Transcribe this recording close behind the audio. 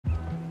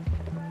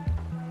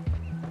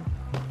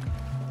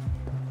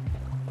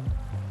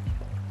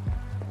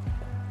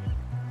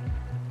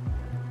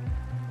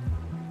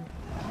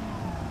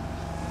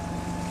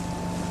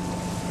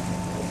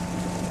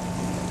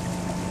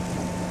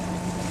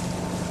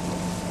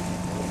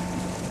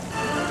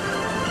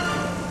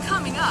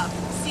up,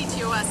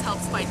 CTOS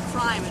helps fight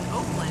crime in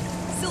Oakland.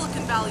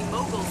 Silicon Valley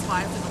moguls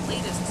vie for the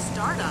latest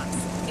startups.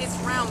 It's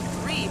round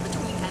 3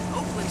 between an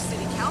Oakland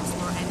City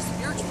Councilor and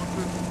spiritual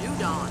group New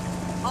Dawn.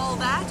 All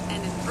that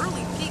and an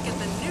early peek at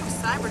the new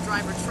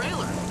Cyberdriver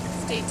trailer.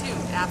 Stay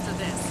tuned after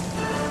this.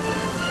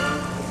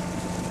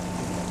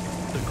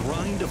 The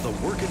grind of the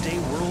workaday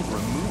world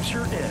removes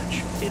your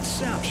edge. It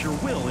saps your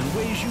will and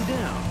weighs you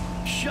down.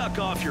 Shuck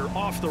off your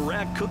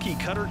off-the-rack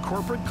cookie-cutter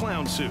corporate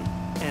clown suit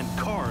and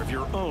carve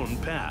your own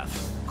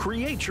path.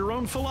 Create your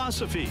own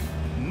philosophy.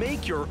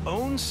 Make your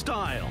own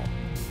style.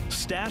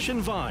 Stash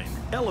and Vine,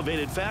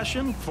 elevated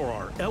fashion for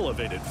our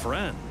elevated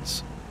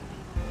friends.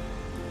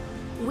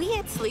 We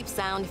at Sleep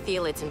Sound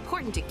feel it's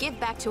important to give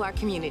back to our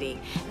community.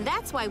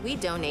 That's why we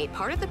donate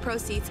part of the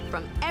proceeds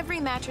from every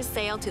mattress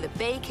sale to the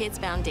Bay Kids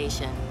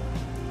Foundation.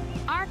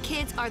 Our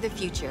kids are the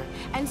future,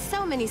 and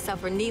so many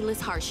suffer needless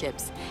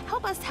hardships.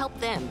 Help us help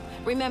them.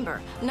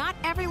 Remember, not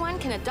everyone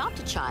can adopt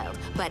a child,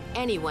 but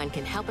anyone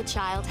can help a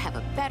child have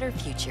a better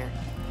future.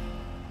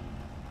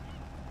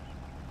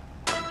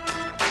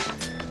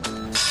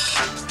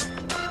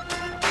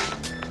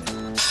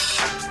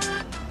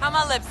 How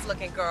my lips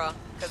looking, girl?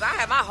 Because I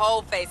have my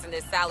whole face in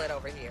this salad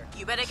over here.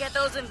 You better get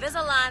those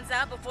Invisaligns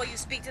out before you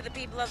speak to the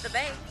people of the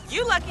Bay.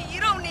 You lucky you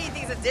don't need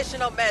these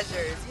additional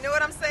measures. You know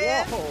what I'm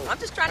saying? Whoa. I'm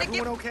just trying to get...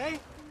 Everyone okay?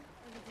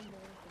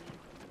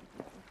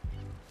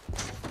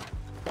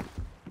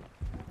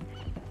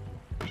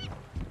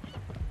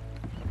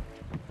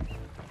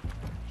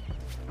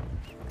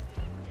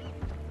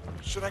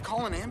 Should I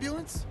call an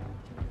ambulance?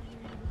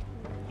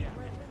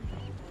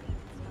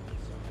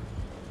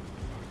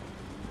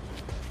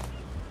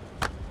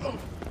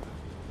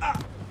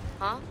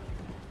 Huh?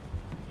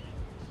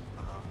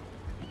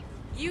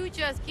 You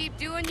just keep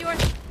doing your...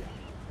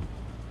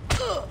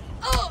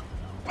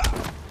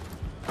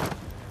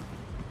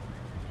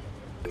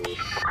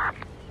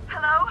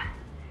 Hello?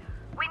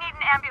 We need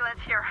an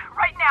ambulance here,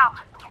 right now.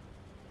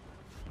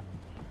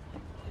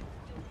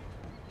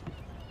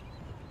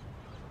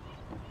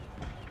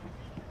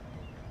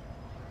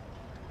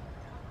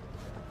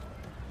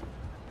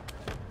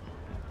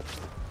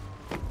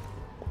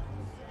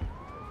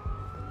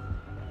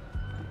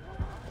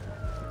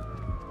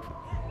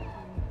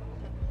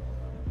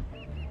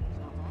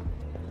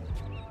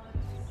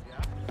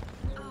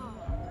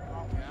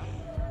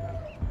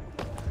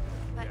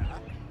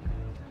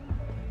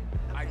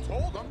 I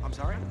told him. I'm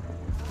sorry?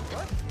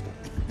 What?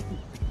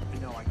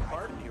 No, I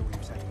couldn't hear what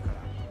you said. You cut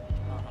out.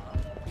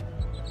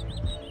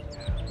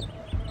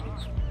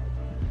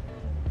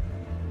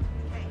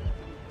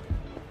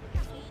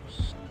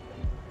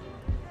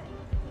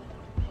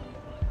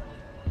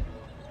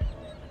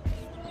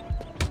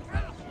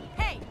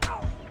 Hey!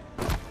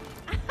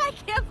 I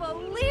can't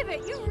believe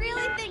it! You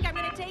really think I'm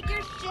gonna take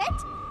your shit?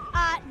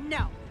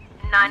 No.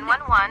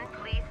 911,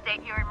 please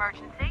state your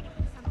emergency.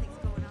 Something's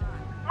going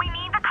on. We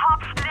need the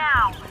cops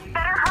now.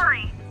 Better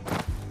hurry.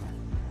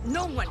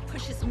 No one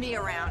pushes me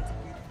around.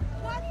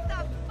 What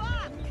the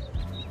fuck?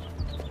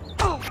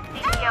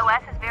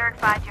 CTOS has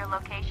verified your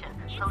location.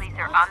 Police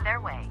are on their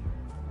way.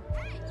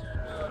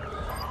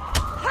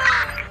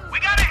 We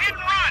got a hit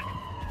and run!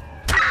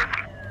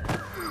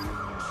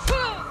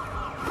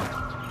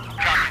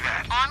 Copy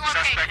that.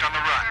 Suspect on the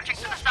run.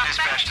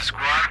 Dispatch to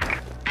squad.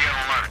 Be on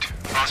alert.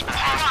 Possible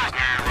hostiles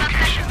near your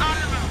location.